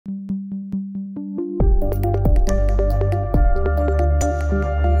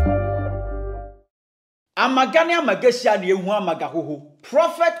Amagani amagasia ne ehu amagahoho.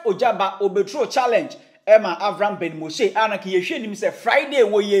 Prophet Ogyaba Obetro challenge Emma Avraham Ben Moshe anaka yehwe nim say Friday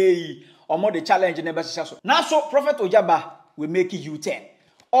wo ye omo the challenge ne besisa so. Na so Prophet Ogyaba we make U10.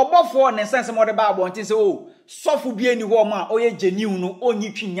 Obofour ne sense mo de ba abontin say oh sofu bi ani ho ma oye genuine no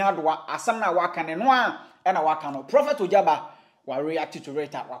onyi twinya adoa asam na waka ne no a na waka no. Prophet Ogyaba wa react to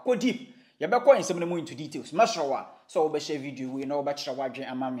rate wa go deep. You better go into details. Mashawa. So we share video. We know about Shawajin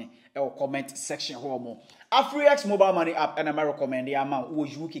Amami. Or comment section. Afriex mobile money app and I recommend the amount.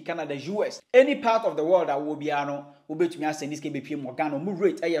 UK, Canada, US, any part of the world that will be ano. We bet me as this KBP Morgano. Move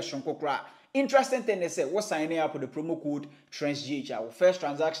rate. Shonkokra. Interesting thing is what signing up with the promo code TRENDSGH. Our first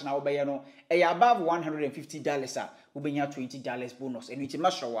transaction I will be above $150. We'll be $20 bonus. And it's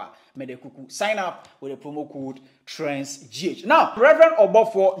Mashawa. Medekuku. Sign up with the promo code TRENDSGH. Now, Rev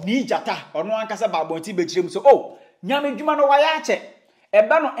Obofour ni jata. Ono ankasa babonti betrim so oh nyame dwuma no wayache.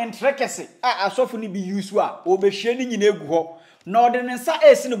 Eba no entrekese a asofu ni bi use a obehye ni nyina egu ho. Na ode ne nsa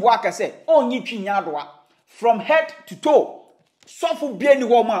esi ne bo akase onyi twinya adoa from head to toe. Sofu bia ni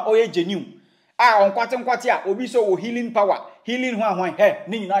ho ma oye genuine. A onkwate a obi so wo healing power. Healing ho ahwan he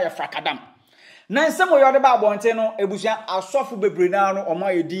ni nyina ya frakadam. Na nsem oyode ba abonte no ebusia asofu bebre na no omo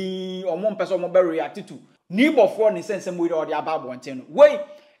edi omo mpese omo be react to ni bofour ni nsem we ode aba abonte no wey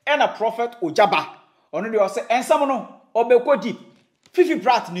and a Prophet Ogyaba ono de o se ensam no obekọ deep fifi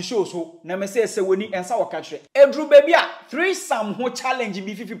brat ni show so na me say woni ensa waka kire edru baby a 3 sam ho challenge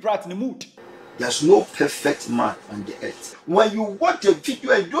bi fifi brat ni mood. There's no perfect man on the earth. When you watch a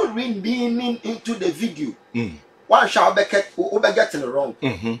video and don't read meaning into the video, one shall be get it wrong.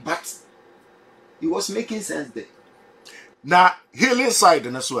 But it was making sense there. Now, healing side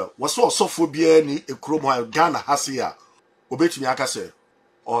as well. Was so phobia ni a chroma Ghana Hasia. Obey me, I say,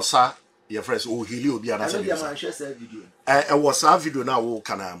 or sir, your friends, oh, heal be another video. I was a video now, oh,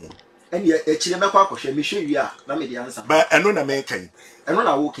 Canamo. And yet, a Chilemako, me show you, let me the answer. But another American. And when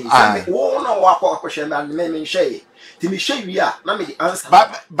I walk in, I won't walk up question and men shay. To me, show you, let me the answer.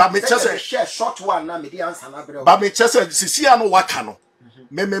 But me just share short one, let me the answer. But me just said, Siciano Wakano.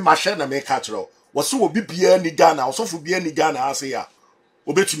 Meme machine make catro. Was so be ni Ghana, or so for be any Ghana, I say, ya.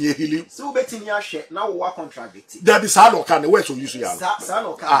 Obey to me, Hilly. So betting your share now work contradicting. There be Sano can, where so you see.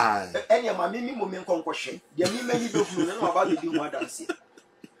 Sano can. Any of my minimum concussion. There may many don't know about the do what I see.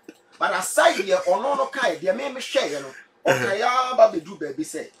 But aside here, or no kind, there may be share. Okay, about the do baby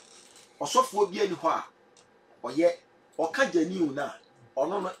say. Or so for be any hoa. Or yet, or can't you new now? Or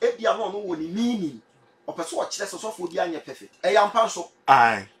no, every amount no meaning. Or person watch less or for the perfect. I am pencil.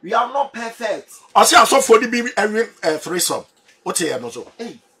 Aye. We are not perfect. I say I saw for the baby every threesome. What here no so?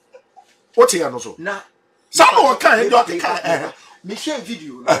 Hey. What here no so? Nah. Someone can me share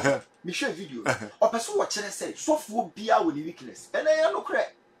video. Me share video. Or person watch less say so for be our weakness. And I am no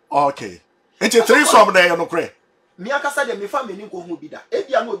correct. Okay. It's a threesome there no correct. Me akasa de me family nko hu bi da. E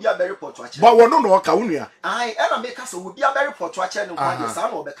bia no obi a very port wache. But wono no ka wonu ya. Ai, e na me kasa obi a very port wache no kwa de sa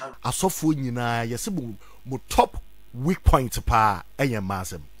na obeka no. Asofo nyina yese mo top weak point pa enye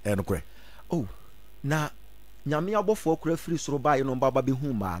masem. E no kre. Oh. Na nyame abofo kura firi soro ba ye no baba be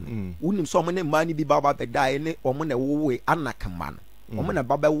hu ma no. Unim so mo ne ma ni bi baba be dai ne omo na wowe anakama no. Omo na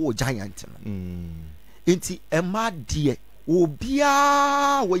baba wo giant no. Enti e ma de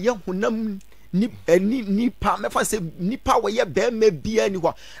obia wo ye hunam ni pa me fa se ni pa we ye be ma bia ni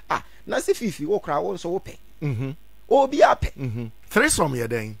ho ah na se fifi wo kra wo so wo pe obi ape threesome ye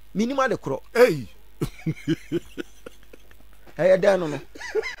den minima de kro hey hey den no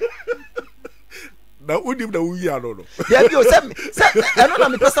na udim na uyi ano no there be o se eno na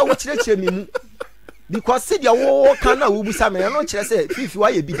me pesa wo kire mi mu because see dia wo kan na wo busa me no kire se fifi wa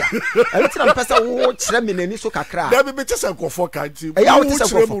ye bi da eno ti na pesa wo kire me nani so kakra da be tese nkofo kan ti e ya wo tese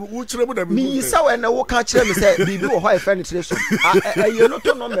nkofo wo kire mu da mi sa we na wo kan kire me se bibi wo ho e friend kire so e no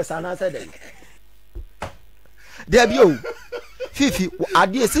to numbers ana say dem there be o fifi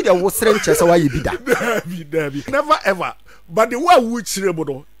ade see dia wo sere kire se wa ye bi da Dabi never ever but the way wo kire mu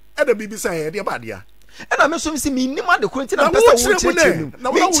no e da bibi say e de ba dia and I'm so see minima de kro ntina pesa wo kire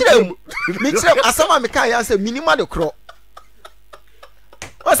mi kire asama me kan ya say minima de kro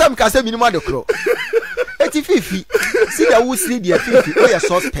asama ka say minima de kro eti fifi see the wo see the fifi o ya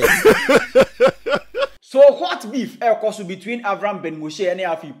suspect. So hot beef course between Avraham Ben Moshe and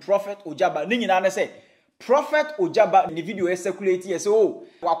Afi Prophet Ogyaba ni nyina na say Prophet Ogyaba in the video circulate here say oh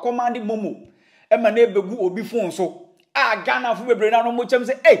wa command momo e ma na ebegu obi phone so Ghana fu bebre na no mo chem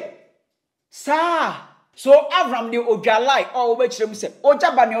say hey sir. So Avraham de Ogyalai or obechirem say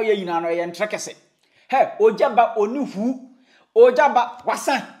Ogyaba ne oye yina no ye ntrekese he Ogyaba onihu Ogyaba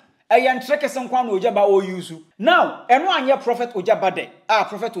wasan Eyan trekesen kwa no Ogyaba o use. Now, eno anye prophet Ogyaba de.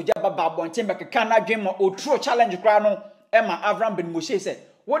 Prophet Ogyaba ba bonten be keka na dwen ma o true challenge kra no e ma Avraham ben Moshe say,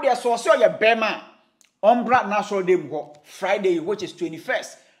 "Wo de so so ye bema ombra national day go Friday which is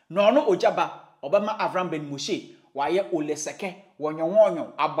 21st." No no Ogyaba obama Avraham ben Moshe waye oleseke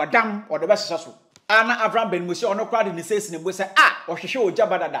wonyo abadam o de be hyehyɛ so. Ana Avraham ben Moshe ono kra de ne sesi ne bo say, ohwehwe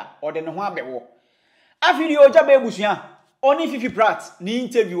Ogyaba dada o de ne ho abewo. Afiri Ogyaba ebusua Oni Fifi Pratt ni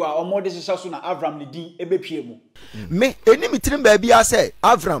interview a omo de hyehyɛ so na Avraham ne din ebepie mu. Me eni mitrim ba bia say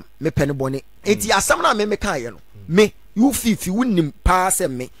Avraham me pene bone. Enti asam na me kan ye no. Me you Fifi wonnim pa say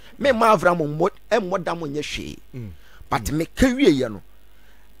me ma Avraham modam onye hwe. But me kawie ye no.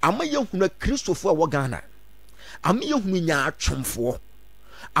 Ama ye hunu Kristofo a wo Ghana. Ama ye hunu nya atwomfo.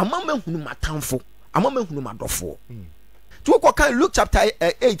 Ama ma hunu matamfo. Ama ma hunu madofo. To ko kan Luke chapter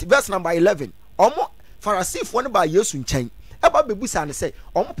 8 verse number 11. Omo Pharisee one ba Yesu nkyɛn eba bebusa ne sɛ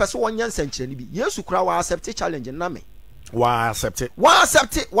ɔmo pɛ sɛ wɔnyɛ nsɛnkyerɛnne bi Yesu kura wa accept challenge na me wa accept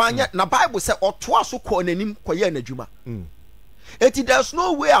wanyɛ na Bible sɛ ɔtoa so kɔ n'anim kɔyɛ n'adwuma eti there's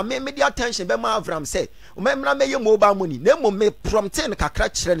no way a me media attention be ma Avraham sɛ ɔmɛmra mɛyɛ mobile money na mo me prompting no kakra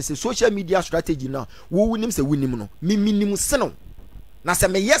kyerɛ ne sɛ social media strategy na wo wunim sɛ wunim no me minim seno na sɛ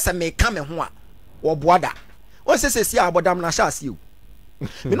me yɛ sɛ me ka me ho a wɔboada o sɛ si abodam na hyɛ ase o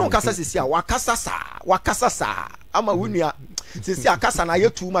me no kasa sisi a wakasa sa ama wunua sisi akasa na ye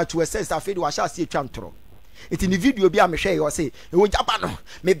too much to sense afedi wa sha ase atwa ntoro enti ni video bi a me hwe ye o se Ogyaba no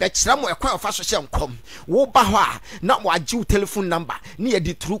me be kyerɛ mo ekwan fa so hye nkom wo ba ho a na mo agye telephone number ne ye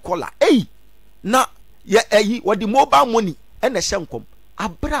di true caller na ye wo di mobile money e na hye nkom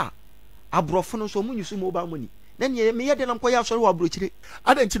abra abrofo no so munyu so mobile money na ne me ye de nam koya asori wa abrochire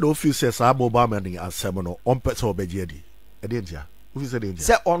adanti no office say mobile money asem no on pese obegye di e de ntia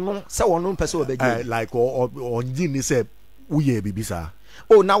se ono pese obegye like onji ni se uye bibisa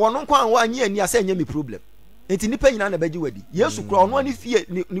na wono kwa anwa anyi ani ase anya mi problem enti nipa nyina na begye wadi Yesu kura ono ani fie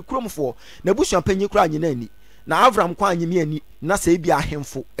ni kromfo na busua panyi kura anyi na ani na Avraham kwa anyi mi ani na se bia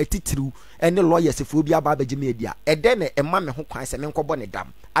ahemfo atitiru ene lawyers fo bi aba begye mi adi a ede na ema me ho kwan se me nkɔbɔ ne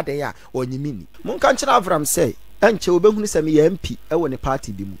dam adan ya onyi mi ni monka nkyere Avraham se enche obehunu se me ye MP ewo ne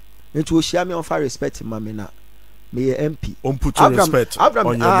party bi mu enti ohia me on fa respect ma me na me MP on put your respect Avraham,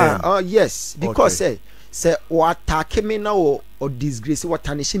 on your name. Yes, because say what attack me now or disgrace what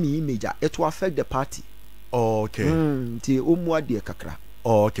tarnish me image it will affect the party. Okay. Ti omwa de kakra.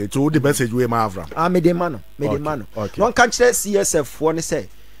 Okay, so the message we ma Avraham. Me de mano. Okay. One can CSF one say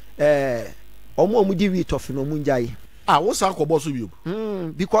omo di wheat of no munjai. What's our kobosu you?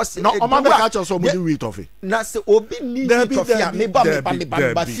 Because no o catch us omo di wheat of it. Na se obi ni wheat of ya me ba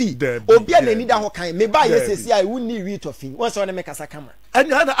fi. Obi na ni da ho kan me ba yes I won ni wheat of him. What's on make kasa kama.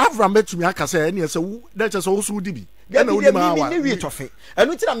 And Avraham betumi aka say any say that just so di bi. Na odi ma wa. Ni wheat of him.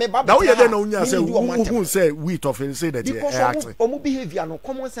 Enu ti na me ba. Na we dey na unya say who say wheat of him say that he act. Because omo behavior no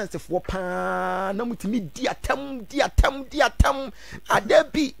common sense for pa na mutimi di atam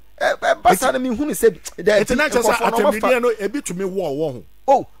adabi basa na me hunu se it's not just atamidi no ebi to me wo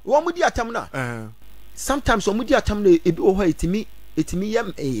ho wo mu di atam na sometimes wo mu di atam na ebi wo ho etimi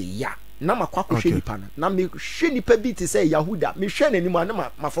yam ya na makwa hwe nipa na me hwe nipa bi ti say Yahuda me hwe nanim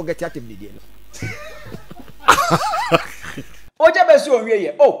na ma forget atamidi no Ogyaba si onwe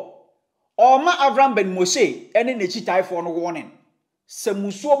ye ma Avraham ben Moshe ene ne chitaifo no warning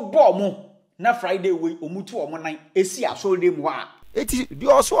samuso bo mo na Friday we omutu omo nan esi asole mu a eti di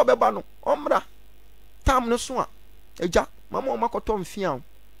oso obeba no omra tam no so a eja mama o makoto mfia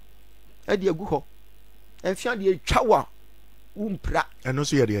e de agu ho mfia de atwa wa umpra eno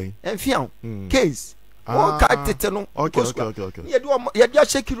so ye de mfia case o ka tete no okay ye de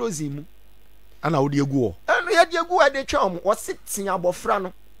sheki rozi mu ana wo de agu ho eno ye de agu ade twa mo wo sitin abofra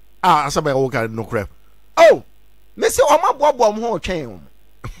no asaba wo ka no crap me se o maboabo mo ho twen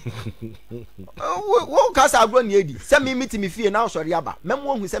wo kasa agro ne edi se me meet me fie na osori aba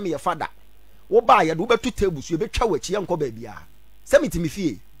memo hu se me ye fada wo ba ye do betu table so betwa wachi enko ba bia se meet me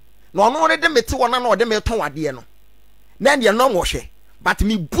fie na ono ne de mete wona na ode me ton wade no na de no wo hwe but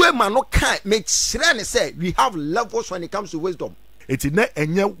me bue ma no kan me kire ne say we have levels when it comes to wisdom eti na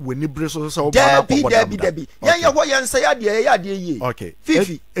enye weni breso so wo ba na ko debi ye ho ye nsa ya de ye okay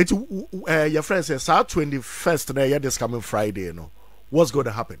Fifi eti your friend says 21st na ye this coming Friday no what's going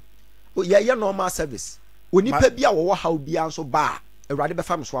to happen? Yeah, normal service. Onipa bia wo how bia so ba Awurade be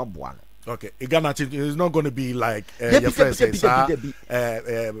fam so aboa no. Okay, it's not going to be like your friend says say you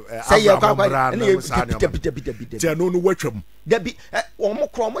no watcham. Debi omo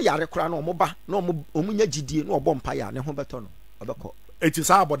kro omo yare kra na omo ba na omo nya gidie na obo mpa ya ne ho beto no obeko. It is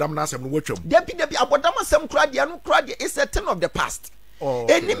abodam na asem no watcham. Debi abodam asem kra de no kra de is a thing of the past.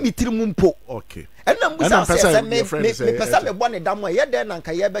 eni mitiri mu mpo okay ɛna mbusa sɛ me pesa me bɔ ne dam a yɛ dɛ na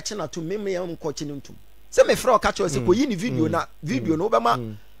nka yɛ bɛkye na to me yɛ nkɔkye ne ntum sɛ me frɛ ɔka kyerɛ sɛ ko yi ni video na video no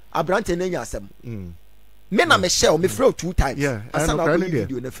bɛma abrante na nya asɛm me na me share me frɛ 2 times asa na ko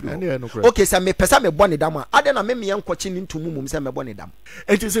video na frɛ okay sɛ me pesa me bɔ ne dam a ade na me yɛ nkɔkye ne ntum mum sɛ me bɔ ne dam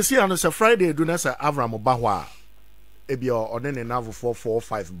enti sɛ sia no sɛ Friday do na sɛ Avraham ba hɔ a ebia ɔne ne navo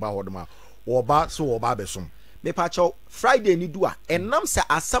 445 ba hɔ dama wɔba so wɔba besom me pacho Friday ni do a enam se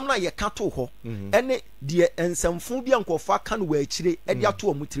asam na ye ka to ho ene de ensamfo bi ankɔfa ka no wa akire e de ato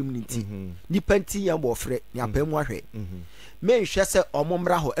omutrim ni nti nipa nti ya bo frɛ ni apamu ahwɛ me nhwɛ se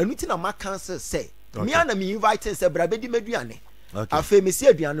omomra ho enu ti na ma cancel se me ana me invite se bra bedi maduane afa me si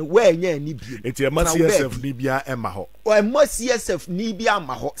aduane wa anya ni biem enti ema CSF ni bia ema ho o ema CSF ni bia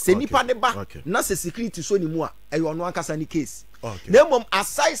ma ho se nipa ne ba na se security so ni mu a e yo no ankasa ni case na mom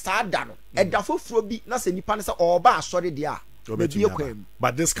aside sa da no eda foforo bi na se nipa ne se oba asɔre de a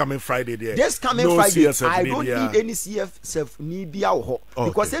but this coming Friday there this coming Friday I don't need any CSF ni bia wo ho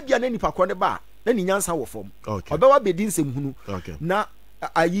because e bia na nipa kɔ ne ba na ni nyansa wo fom obewa bedi nsem hunu na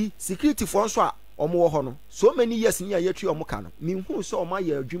ayi security for nso a omo wo ho no so many years ni ayetwi omo ka no me hu so omo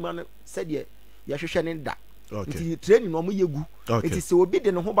ya adwuma no se de ya hwehwe ne da nti training omo yegu nti se obi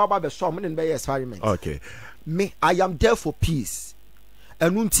de ne ho baba be so omo ne be experiment me I am there for peace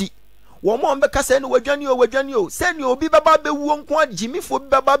enu nti wo mo mbeka se ne wadwane o se ne obi baba be wuo nko agimifo bi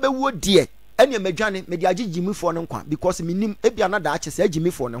baba be wuo de ene medwane me de agimifo ne nkwa because minim ebia na da ache se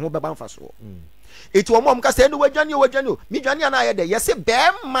agimifo ne ho baba mfa so eti wo mo mbeka se ne wadwane o mi dwane na aye de yese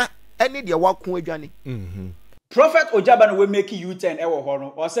bema ene de wako adwane Prophet Ogyaba no we make U10 e wo ho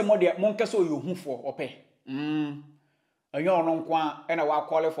no o se mo de mo nkese o yohufo ope anyo ono nko a ena wa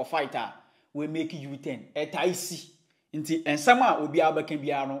call for fighter we make U10 etaisi nti ensama obi abaka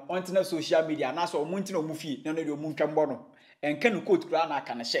bia no ontina social media na so omuntina omufie na no de omuntwa mbo no enka no coat kura na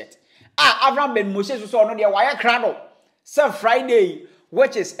aka na shirt Avraham ben Moses so no de wire krado say Friday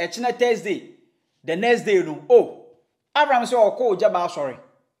which is echina Thursday the next day no Avraham say okọ Ogyaba sorry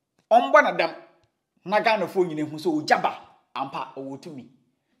ombo na dam na Ghana fo nyine hu so Ogyaba ampa owotumi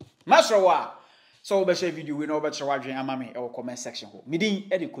masrowa so we be share video we no be share wadwen amame e comment section ho midin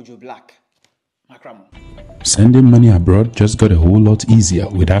e de Kojo Black. Sending money abroad just got a whole lot easier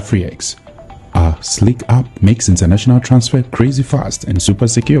with Afriex. Our sleek app makes international transfer crazy fast and super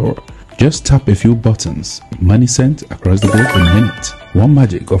secure. Just tap a few buttons, money sent across the globe in minutes. One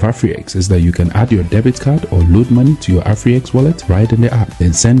magic of Afriex is that you can add your debit card or load money to your Afriex wallet right in the app,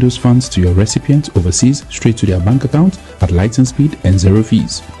 then send those funds to your recipient overseas straight to their bank account at lightning speed and zero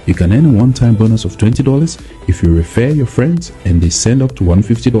fees. You can earn a one-time bonus of $20 if you refer your friends and they send up to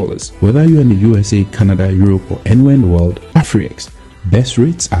 $150. Whether you're in the USA, Canada, Europe or anywhere in the world, Afriex, best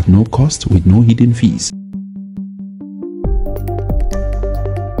rates at no cost with no hidden fees.